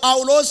ያለው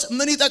ጳውሎስ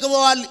ምን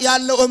ይጠቅመዋል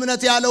ያለው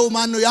እምነት ያለው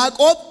ማን ነው?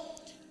 ያዕቆብ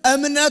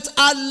እምነት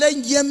አለኝ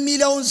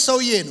የሚለውን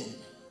ሰውዬ ነው።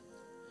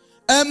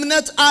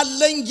 እምነት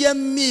አለኝ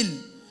የሚል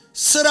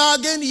ሥራ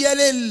ግን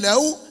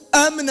የሌለው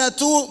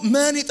እምነቱ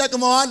ምን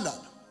ይጠቅመዋል?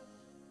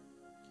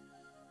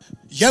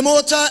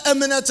 የሞተ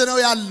እምነት ነው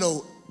ያለው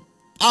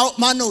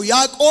ማን ነው?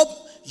 ያዕቆብ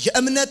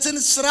የእምነትን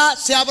ሥራ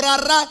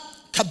ሲያብራራ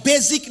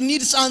ከቤዚክ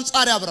ኒድስ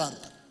አንፃር ያብራራል።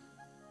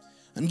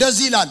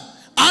 እንደዚህ ይላል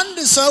አንድ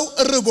ሰው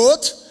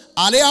ርቦት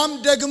አሊያም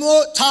ደግሞ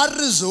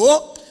ታርዞ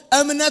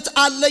እምነት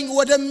አለኝ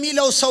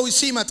ወደሚለው ሰው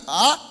ሲመጣ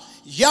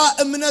ያ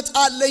እምነት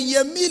አለኝ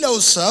የሚለው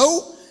ሰው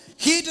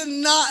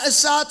ሂድና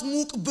እሳት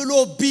ሙቅ ብሎ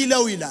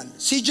ቢለው ይላል።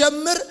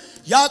 ሲጀምር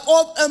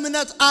ያዕቆብ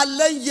እምነት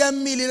አለኝ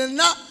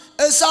የሚልና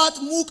እሳት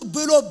ሙቅ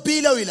ብሎ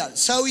ቢለው ይላል።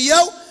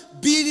 ሰውየው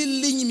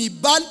ቢልልኝ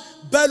የሚባል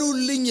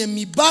በሉልኝ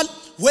የሚባል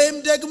ወይም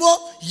ደግሞ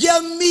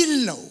የሚል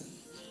ነው።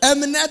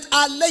 እምነት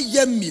አለ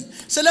የሚል።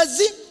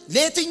 ስለዚህ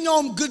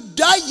ለየትኛውም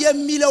ጉዳይ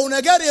የሚለው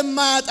ነገር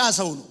የማያጣ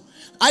ሰው ነው።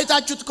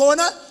 አይታችሁት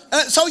ከሆነ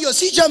ሰውየው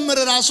ሲጀምር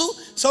ራሱ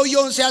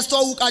ሰውየውን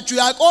ሲያስተዋውቃችሁ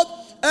ያዕቆብ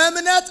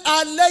እምነት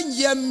አለኝ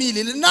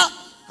የሚልና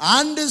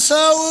አንድ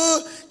ሰው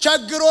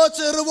ቸግሮት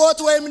ርቦት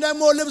ወይም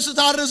ደግሞ ልብስ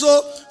ታርዞ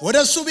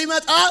ወደሱ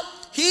ቢመጣ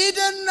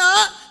ሂድና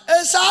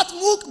እሳት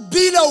ሙቅ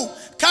ቢለው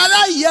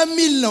ከላይ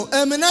የሚል ነው።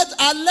 እምነት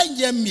አለኝ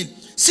የሚል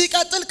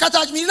ሲቀጥል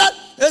ከታች ምን ይላል?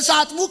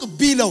 እሳት ሙቅ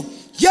ቢለው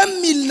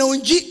የሚል ነው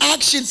እንጂ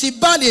አክሽን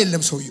ሲባል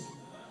የለም። ሰውየው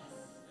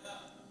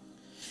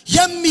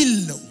የሚል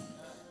ነው።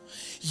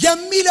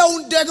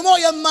 የሚለውን ደግሞ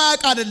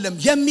የማያውቅ አይደለም፣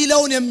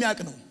 የሚለውን የሚያውቅ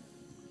ነው።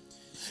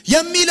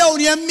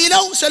 የሚለውን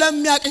የሚለው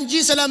ስለሚያውቅ እንጂ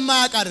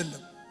ስለማያውቅ አይደለም።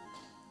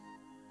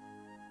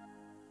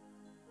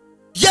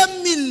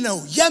 የሚል ነው።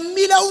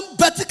 የሚለውን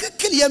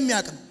በትክክል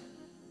የሚያውቅ ነው።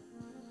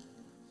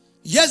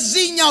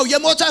 የዚህኛው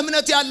የሞተ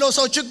እምነት ያለው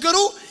ሰው ችግሩ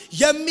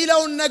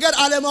የሚለውን ነገር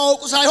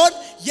አለማወቁ ሳይሆን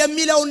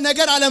የሚለውን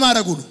ነገር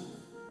አለማድረጉ ነው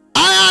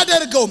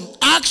አያደርገውም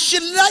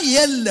አክሽን ላይ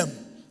የለም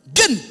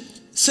ግን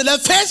ስለ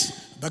ፌዝ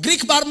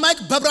በግሪክ ባርማይክ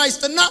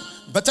በብራይስጥና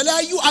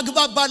በተለያዩ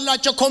አግባብ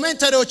ባላቸው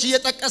ኮሜንታሪዎች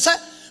እየተጠቀሰ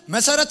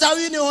መሰረታዊ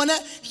የሆነ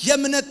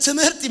የእምነት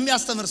ትምህርት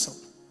የሚያስተምር ሰው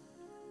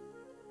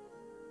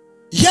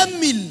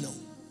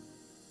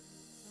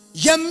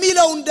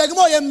የሚለውን ደግሞ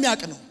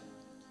የሚያቅ ነው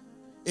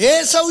ይሄ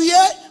ሰውዬ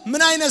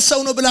ምን አይነት ሰው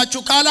ነው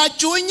ብላችሁ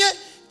ካላችሁኝ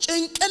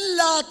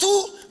ጭንቅላቱ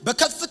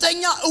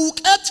በከፍተኛ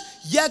ዕውቀት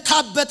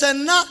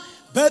የካበተና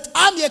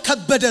በጣም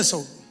የከበደ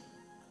ሰው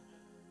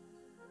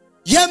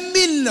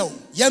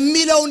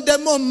የሚለውን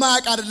ደግሞ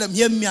ማያቅ አይደለም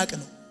የሚያቅ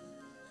ነው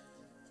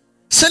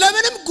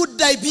ስለምንም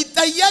ጉዳይ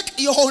ቢጠየቅ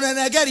የሆነ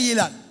ነገር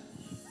ይላል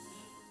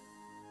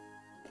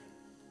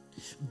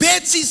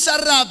ቤት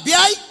ሲሰራ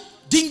ቢያይ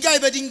ድንጋይ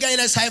በድንጋይ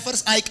ላይ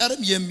ሳይፈርስ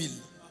አይቀርም የሚል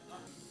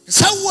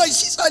ሰዎች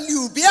ሲጸልዩ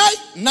ቢያይ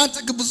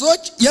እናንተ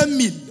ግብዞች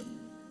የሚል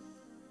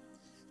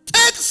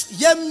ጥቅስ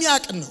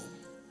የሚያቅ ነው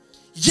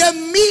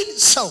የሚል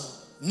ሰው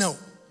ነው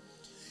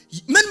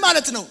ምን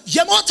ማለት ነው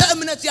የሞተ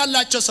እምነት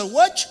ያላቸው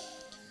ሰዎች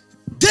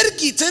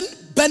ድርጊትን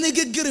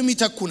በንግግር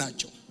የሚተኩ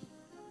ናቸው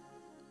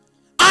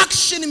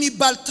አክሽን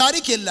የሚባል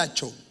ታሪክ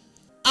የላቸው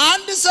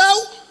አንድ ሰው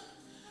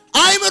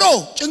አይምሮ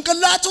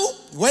ጭንቅላቱ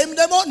ወይም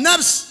ደግሞ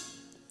ነፍስ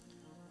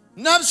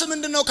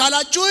ምንድነው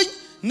ካላችሁኝ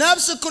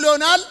ነፍስ እኩል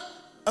ይሆናል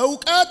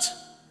ዕውቀት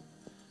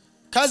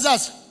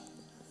ከዛስ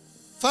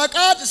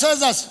ፈቃድ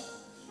ሰዛስ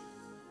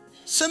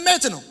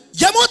ስሜት ነው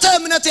የሞተ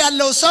እምነት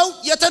ያለው ሰው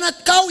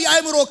የተነካው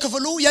የአይምሮ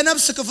ክፍሉ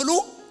የነፍስ ክፍሉ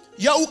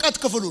የዕውቀት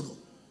ክፍሉ ነው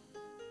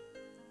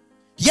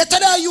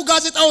የተለያዩ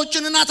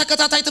ጋዜጣዎችንና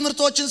ተከታታይ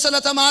ትምህርቶችን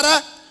ስለተማረ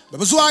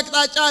በብዙ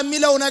አቅጣጫ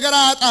የሚለው ነገር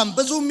አጣም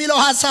ብዙ የሚለው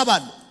ሐሳብ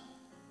አለ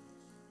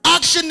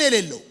አክሽን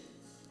የሌለው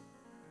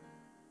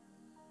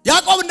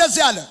ያዕቆብ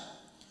እንደዚህ አለ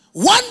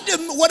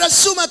ወንድም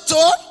ወደሱ መጥቶ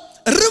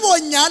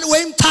ርቦኛል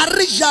ወይም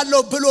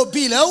ታርጃለሁ ብሎ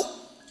ቢለው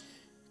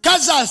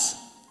ከዛስ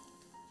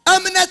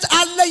እምነት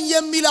አለኝ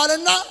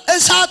የሚላልና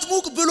እሳት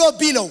ሙቅ ብሎ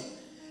ቢለው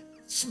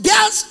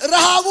ቢያንስ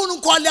ረሃቡን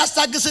እንኳን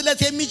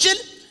ሊያስታግስለት የሚችል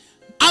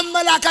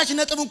አመላካች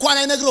ነጥብ እንኳን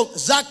አይነግረው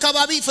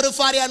ዛካባቢ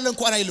ፍርፋሪ ያለ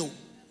እንኳን አይለው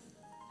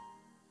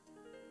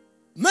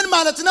ምን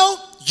ማለት ነው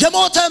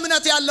የሞተ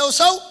እምነት ያለው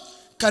ሰው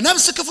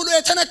ከነፍስ ክፍሉ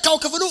የተነካው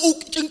ክፍሉ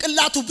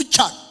ጭንቅላቱ ብቻ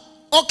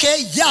ኦኬ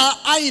ያ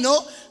አይ ኖ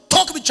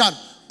ቶክ ብቻ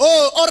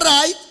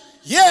ኦልራይት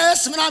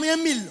yes ምናም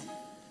የሚል ነው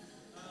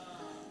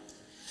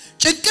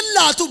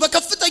ጭንቅላቱ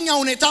በከፍተኛ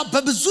ሁኔታ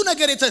በብዙ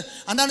ነገር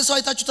አንዳንድ ሰው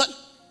አይታችሁታል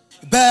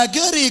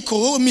በግሪኩ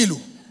የሚሉ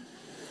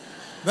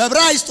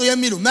በብራይስጡ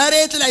የሚሉ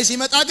መሬት ላይ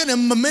ሲመጣ ግን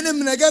ምንም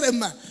ነገር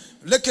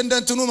ልክ እንደ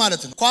እንትኑ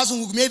ማለት ነው ኳሱ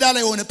ሜዳ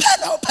ላይ ሆነ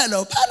ፓሎ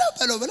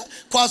ብለ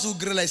ኳሱ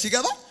እግር ላይ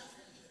ሲገባ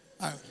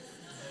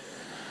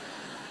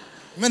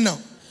ምን ነው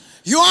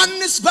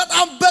ዮሐንስ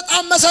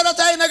በጣም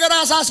መሰረታዊ ነገር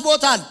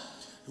አሳስቦታል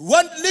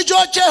ወንድ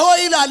ልጆቼ ሆይ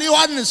ይላል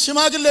ዮሐንስ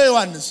ሽማግሌ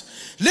ዮሐንስ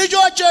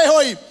ልጆቼ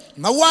ሆይ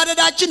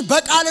መዋደዳችን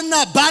በቃልና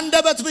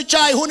ባንደበት ብቻ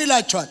አይሁን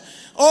ይላቸዋል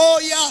ኦ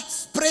ያ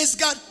ፕሬስ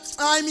ጋድ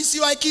አይ ሚስ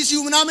ዩ አይ ኪስ ዩ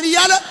ምናምን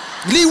ይያለ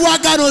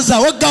ሊዋጋ ነው እዛ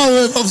ወጋው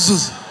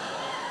ኢየሱስ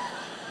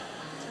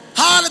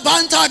ሃል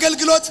ባንተ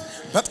አገልግሎት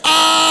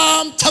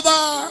በጣም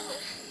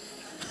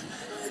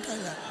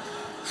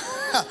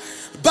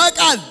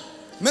በቃል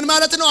ምን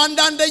ማለት ነው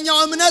አንዳንደኛው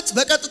እምነት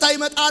በቀጥታ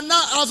ይመጣና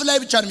አፍ ላይ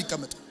ብቻ ነው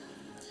የሚቀመጥ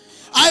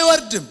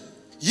አይወርድም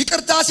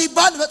ይቅርታ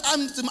ሲባል በጣም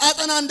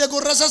አጠና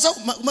እንደጎረሰ ሰው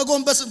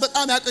መጎንበስ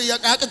በጣም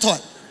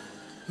ያቅተዋል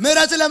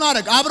ምህረት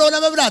ለማድረግ አብሮ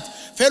ለመብላት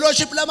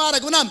ፌሎሺፕ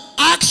ለማድረግ ምናም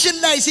አክሽን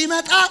ላይ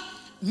ሲመጣ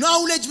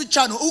ኖሌጅ ብቻ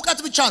ነው ዕውቀት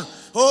ብቻ ነው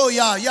ኦ ያ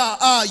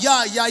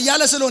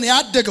ያለ ስለሆነ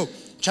ያደገው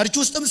ቸርች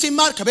ውስጥም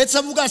ሲማር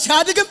ከቤተሰቡ ጋር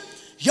ሲያድግም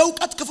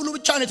የዕውቀት ክፍሉ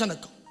ብቻ ነው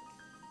የተነካው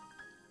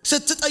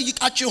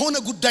ስትጠይቃቸው የሆነ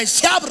ጉዳይ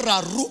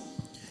ሲያብራሩ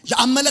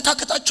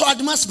ያመለካከታቸው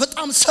አድማስ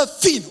በጣም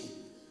ሰፊ ነው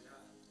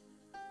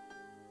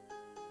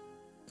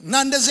እና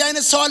እንደዚህ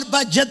አይነት ሰው አልባ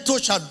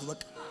ጀቶች አሉ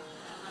በቃ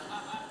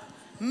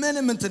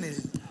ምንም እንትን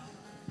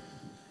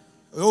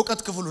የዕውቀት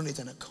ክፍሉ ነው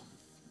የተነካው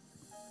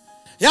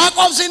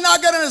ያዕቆብ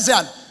ሲናገር እንደዚህ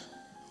አለ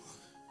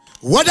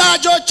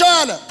ወዳጆች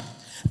አለ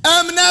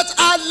እምነት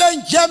አለኝ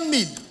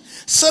የሚል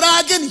ስራ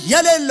ግን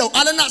የሌለው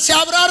አለና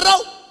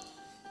ሲያብራራው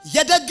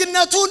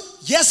የደግነቱን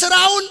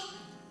የሥራውን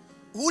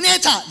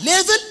ሁኔታ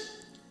ሌቭል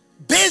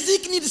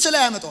ቤዚክ ኒድ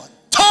ስለያመጣዋል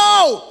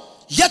ተው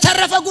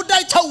የተረፈ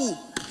ጉዳይ ተው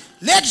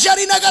ሌክቸሪ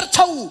ነገር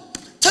ተው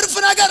ትርፍ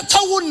ነገር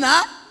ተውና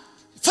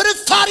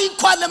ፍርፋሪ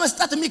እንኳን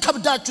ለመስጠት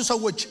የሚከብዳችሁ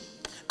ሰዎች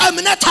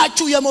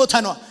እምነታችሁ የሞተ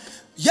ነው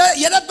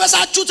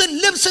የለበሳችሁትን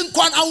ልብስ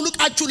እንኳን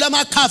አውልቃችሁ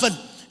ለማካፈል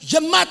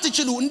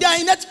የማትችሉ እንዲህ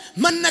አይነት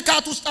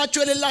መነካት ውስጣችሁ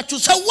የሌላችሁ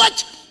ሰዎች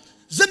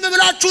ዝም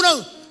ብላችሁ ነው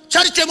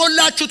ቸርች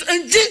የሞላችሁት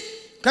እንጂ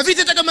ከፊት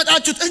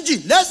የተቀመጣችሁት እንጂ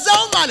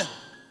ለዛው ማለት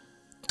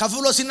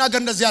ከፍሎ ሲናገር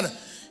እንደዚህ ያለ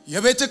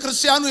የቤተ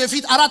ክርስቲያኑ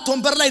የፊት አራት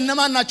ወንበር ላይ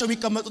እነማን ናቸው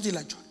የሚቀመጡት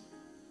ይላቸዋል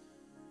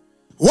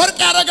ወርቅ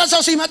ያረጋ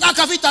ሰው ሲመጣ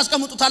ከፊት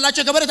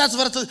ታስቀምጡታላችሁ ገበሬ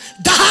ታስፈርት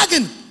ደሃ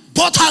ግን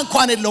ቦታ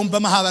እንኳን የለውም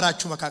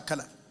በማህበራችሁ መካከል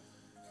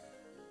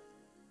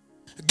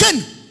ግን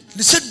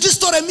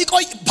 6 ወር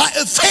የሚቆይ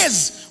ፌዝ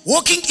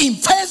walking in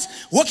faith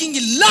walking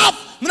in love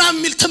ምናምን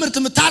የሚል ትምህርት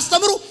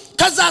የምታስተምሩ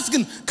ከዛስ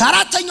ግን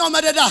ከአራተኛው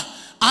መደዳ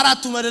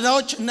አራቱ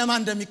መደዳዎች እነማን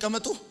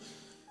እንደሚቀመጡ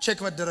ቼክ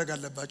መደረግ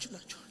አለባችሁ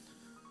ይላችኋል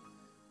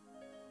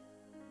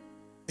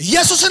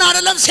ኢየሱስን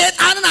አይደለም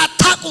ሰይጣንን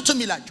አታቁትም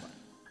ይላችኋል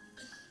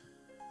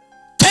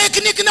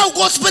ቴክኒክ ነው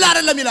ጎስፔል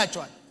አይደለም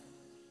ይላችኋል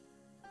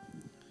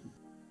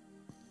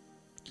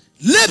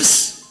ልብስ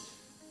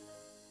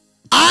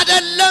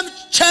አይደለም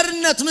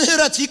ቸርነት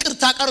ምህረት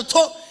ይቅርታ ቀርቶ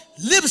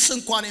ልብስ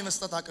እንኳን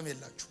የመስጠት አቅም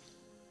የላችሁ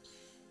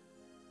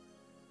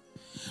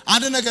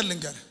አንድ ነገር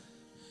ልንገር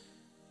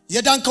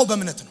የዳንከው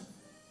በእምነት ነው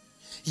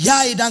ያ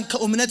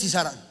የዳንከው እምነት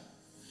ይሰራል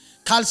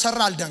ካልሰራ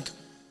አልዳንክም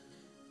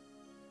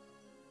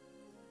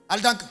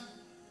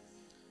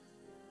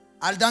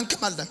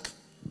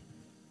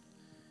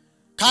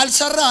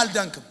ካልሰራ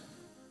አልዳንክም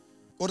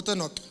ቁርጥ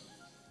ነው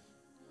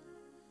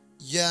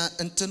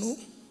የእንትኑ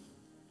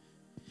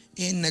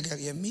ይሄን ነገር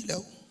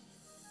የሚለው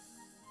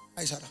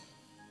አይሰራም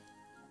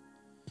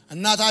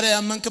እና ታዲያ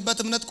ያመንክበት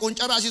እምነት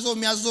ቆንጨራ ሲዞ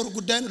የሚያዞር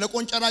ጉዳይ ነው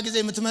ለቆንጨራ ጊዜ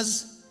የምትመዝ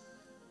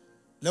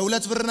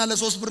ለ2 ብርና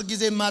ለ3 ብር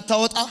ጊዜ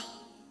ማታወጣ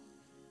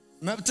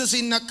መብት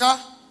ሲነካ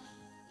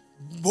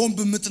ቦምብ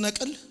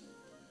የምትነቅል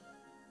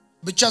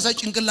ብቻ ሳይ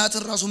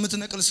ጭንቅላትን ራሱ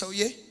የምትነቅል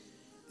ሰውዬ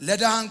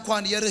ለዳህ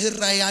እንኳን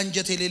የርህራሄ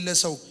አንጀት የሌለ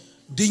ሰው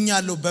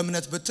ድኛለሁ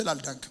በእምነት ብትል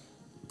አልዳንክም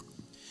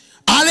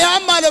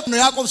አልያም ማለት ነው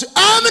ያዕቆብ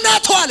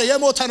እምነቱ አለ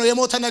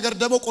የሞተ ነገር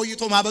ደግሞ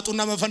ቆይቶ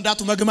ማበጡና መፈንዳቱ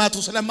መግማቱ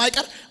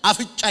ስለማይቀር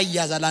አፍጫ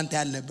ይያዛል አንተ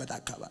ያለበት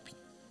አካባቢ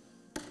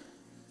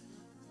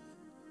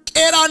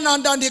ቄራና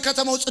አንዳንድ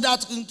የከተማው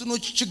ጽዳት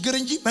እንትኖች ችግር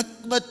እንጂ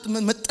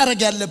መጠረግ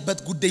ያለበት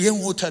ጉዳይ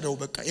የሞተ ነው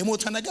በቃ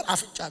የሞተ ነገር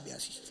አፍጫ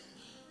ቢያስ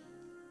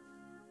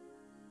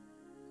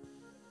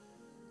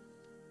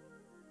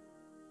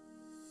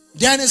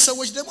ዲያኔ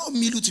ሰዎች ደግሞ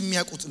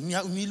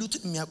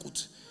የሚሉትን የሚያቁት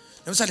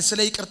ለምሳሌ ስለ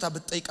ይቅርታ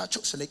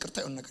ብትጠይቃቸው ስለ ይቅርታ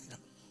የሆነ ነገር ይላል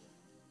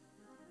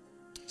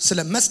ስለ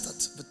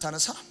መስጠት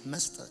ብታነሳ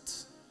መስጠት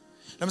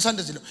ለምሳሌ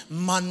እንደዚህ ነው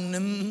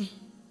ማንም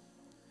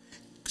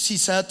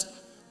ሲሰጥ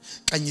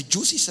ቀኝ እጁ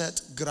ሲሰጥ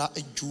ግራ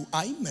እጁ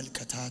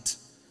አይመልከታት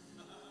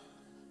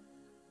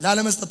ላለ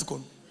መስጠት እኮ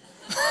ነው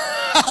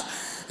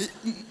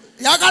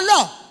ያቃላ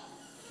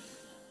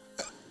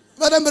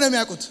በደንብ ነው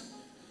የሚያቁት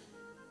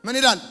ምን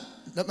ይላል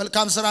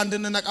ለመልካም ስራ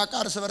እንድንነቃቃ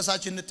እርስ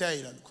በርሳችን እንተያይ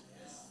ይላል እኮ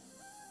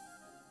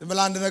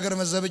ለአንድ ነገር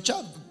መዘብቻ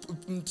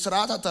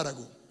ስርዓት አታረጉ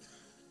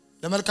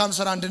ለመልካም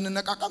ስራ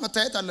እንድንነቃቃ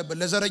መታየት አለበት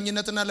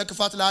ለዘረኝነትና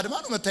ለክፋት ለአድማ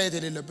ነው መታየት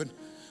የሌለብን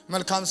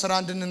መልካም ስራ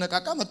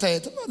እንድንነቃቃ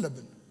መታየትም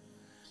አለብን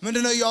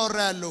ምንድነው ያወራ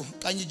ያለው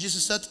ቀኝ እጅ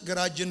ሲሰጥ ግራ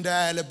እጅ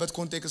እንዳያለበት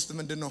ኮንቴክስት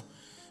ምንድነው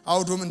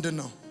አውዱ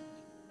ምንድነው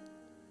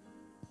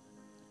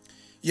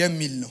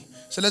የሚል ነው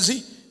ስለዚህ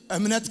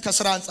እምነት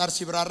ከስራ አንፃር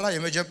ሲብራራ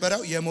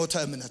የመጀመሪያው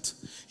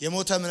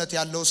የሞተ እምነት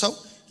ያለው ሰው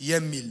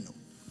የሚል ነው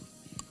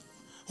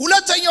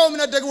ሁለተኛው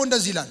እምነት ደግሞ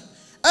እንደዚህ ይላል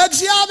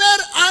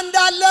እግዚአብሔር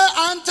አንዳለ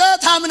አንተ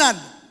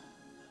ታምናለህ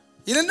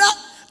ይልና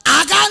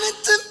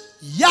አጋንንትም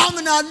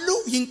ያምናሉ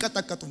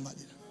ይንቀጠቀጡም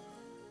ማለት ነው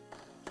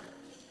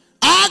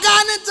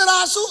አጋንንት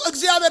ራሱ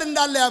እግዚአብሔር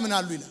እንዳለ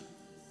ያምናሉ ይላል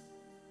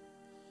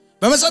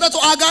በመሰረቱ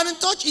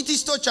አጋንንቶች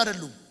ኢቲስቶች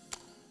አይደሉም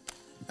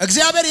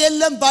እግዚአብሔር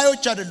የለም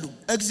ባዮች አይደሉም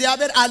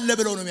እግዚአብሔር አለ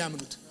ብለው ነው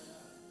የሚያምኑት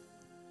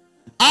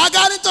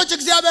አጋንንቶች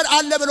እግዚአብሔር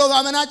አለ ብለው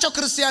ማመናቸው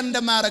ክርስቲያን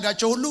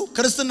እንደማያረጋቸው ሁሉ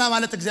ክርስትና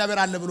ማለት እግዚአብሔር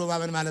አለ ብሎ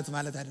ማመን ማለት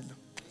አይደለም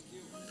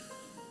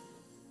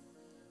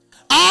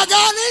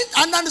አጋንንት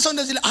አንዳንድ ሰው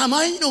እንደዚህ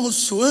አማኝ ነው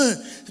እሱ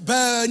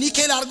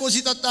በኒኬል አርጎ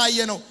ሲጠጣ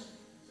ያየነው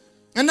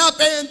እና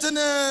እንትን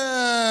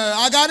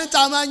አጋንንት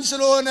አማኝ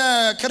ስለሆነ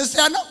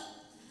ክርስቲያን ነው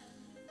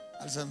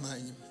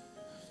አልሰማኝም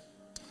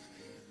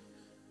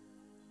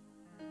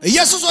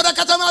ኢየሱስ ወደ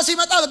ከተማ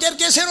ሲመጣ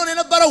በጌርጌሴኖን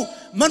የነበረው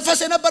መንፈስ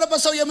የነበረበት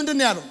ሰው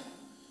ምንድነው ያለው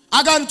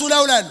አጋንንቱ ላይ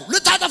ያለው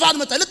ልታጠፋን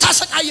መጣ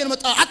ልታሰቃየን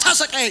መጣ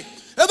አታሰቃይ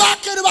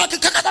እባክህ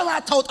ከከተማ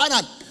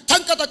አታውጣናል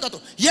ተንቀጠቀጡ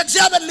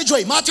የእግዚአብሔር ልጅ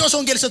ሆይ ማቴዎስ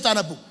ወንጌል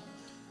ስታነቡ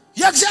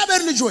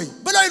የእግዚአብሔር ልጅ ሆይ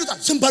ብለው ይሉታል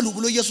ዝም በሉ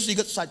ብሎ ኢየሱስ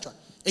ይገጽሳቸዋል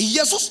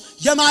ኢየሱስ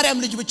የማርያም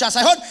ልጅ ብቻ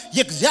ሳይሆን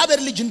የእግዚአብሔር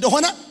ልጅ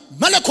እንደሆነ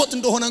መለኮት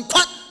እንደሆነ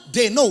እንኳን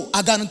ነው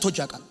አጋንንቶች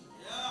ያውቃል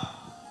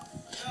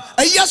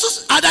ኢየሱስ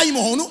አዳኝ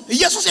መሆኑ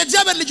ኢየሱስ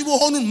የእግዚአብሔር ልጅ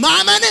መሆኑን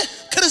ማመን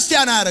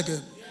ክርስቲያን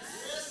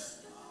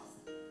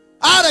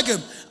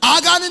አያረግም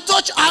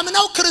አጋንንቶች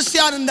አምነው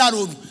ክርስቲያን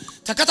እንዳልሆኑ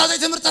ተከታታይ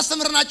ትምህርት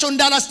አስተምርናቸው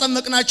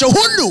እንዳላስጠመቅናቸው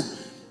ሁሉ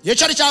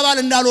የቸርች አባል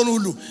እንዳልሆኑ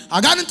ሁሉ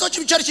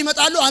አጋንንቶችም ቸርች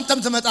ይመጣሉ አንተም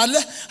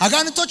ትመጣለህ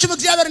አጋንንቶችም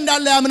እግዚአብሔር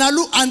እንዳለ ያምናሉ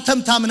አንተም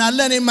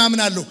ታምናለህ እኔም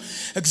አምናለሁ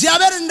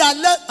እግዚአብሔር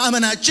እንዳለ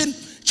አመናችን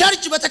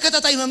ቸርች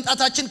በተከታታይ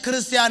መምጣታችን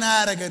ክርስቲያን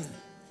አያረገንም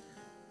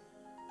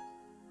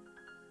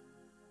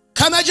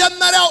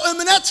ከመጀመሪያው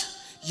እምነት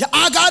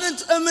የአጋንንት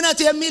እምነት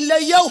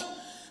የሚለየው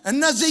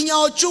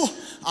እነዚህኛዎቹ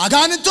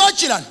አጋንንቶች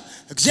ይላል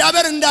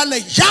እግዚአብሔር እንዳለ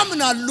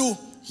ያምናሉ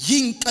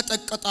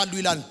ይንቀጠቀጣሉ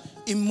ይላል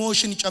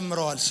ኢሞሽን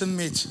ጨምረዋል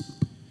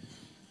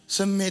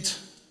ስሜት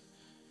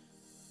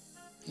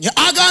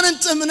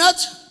የአጋንንት እምነት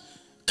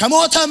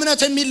ከሞተ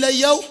እምነት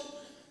የሚለየው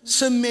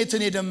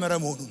ስሜትን የደመረ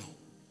መሆኑ ነው